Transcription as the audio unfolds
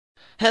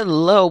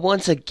Hello,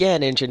 once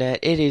again, Internet.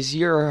 It is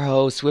your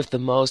host with the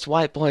most,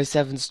 White Boy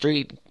 7th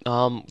Street,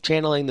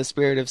 channeling the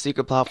spirit of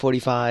Secret Plot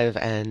 45.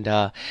 And,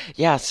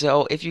 yeah,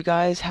 so if you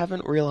guys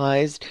haven't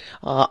realized,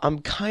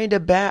 I'm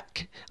kinda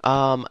back.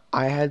 I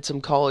had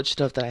some college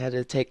stuff that I had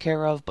to take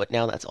care of, but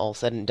now that's all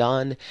said and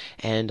done,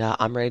 and,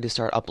 I'm ready to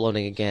start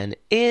uploading again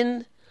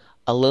in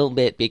a little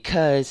bit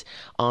because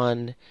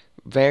on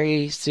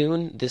very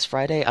soon this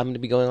Friday I'm going to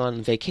be going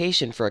on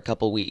vacation for a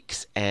couple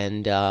weeks,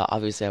 and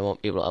obviously I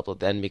won't be able to upload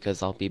then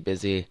because I'll be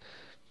busy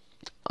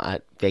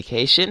at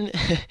vacation.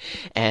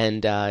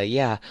 And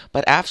yeah,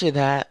 but after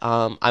that,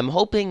 I'm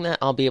hoping that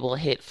I'll be able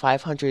to hit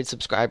 500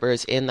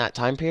 subscribers in that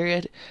time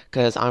period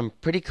because I'm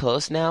pretty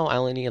close now. I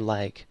only need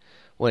like,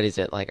 what is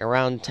it, like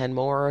around 10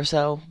 more or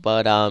so,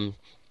 but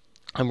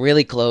I'm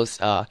really close.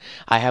 I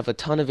have a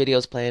ton of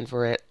videos planned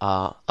for it.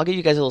 I'll give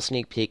you guys a little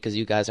sneak peek because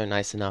you guys are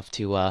nice enough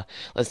to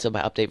listen to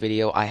my update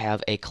video. I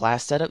have a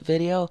class setup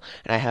video,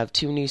 and I have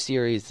two new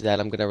series that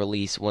I'm going to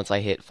release once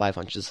I hit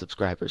 500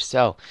 subscribers.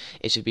 So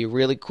it should be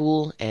really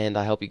cool, and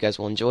I hope you guys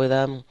will enjoy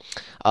them.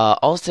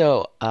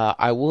 Also,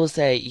 I will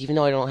say, even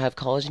though I don't have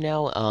college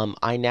now,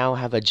 I now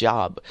have a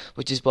job,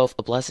 which is both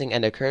a blessing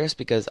and a curse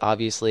because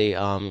obviously,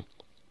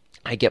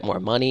 I get more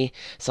money,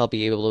 so I'll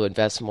be able to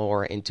invest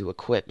more into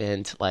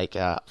equipment, like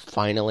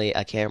finally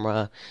a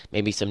camera,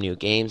 maybe some new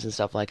games and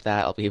stuff like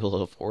that. I'll be able to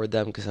afford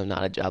them because I'm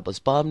not a jobless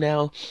bum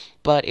now,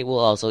 but it will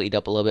also eat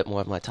up a little bit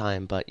more of my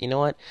time. But you know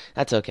what?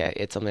 That's okay.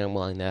 It's something I'm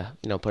willing to,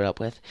 put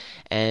up with.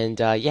 And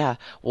yeah,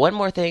 one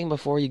more thing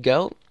before you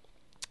go.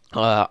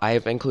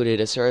 I've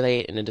included a survey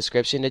in the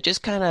description to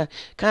just kind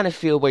of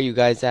feel where you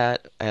guys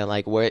at and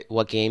like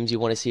what games you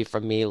want to see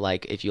from me.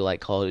 Like if you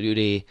like Call of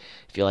Duty,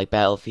 if you like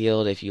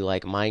Battlefield, if you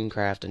like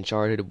Minecraft,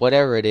 Uncharted,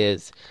 whatever it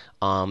is.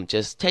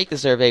 Just take the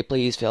survey,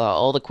 please. Fill out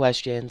all the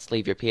questions,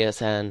 leave your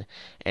PSN,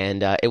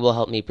 and it will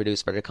help me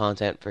produce better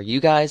content for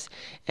you guys.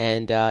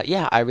 And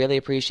yeah, I really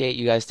appreciate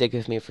you guys sticking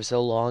with me for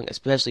so long,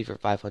 especially for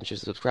 500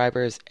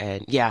 subscribers.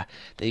 And yeah,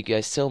 thank you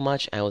guys so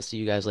much. I will see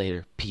you guys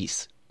later.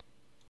 Peace.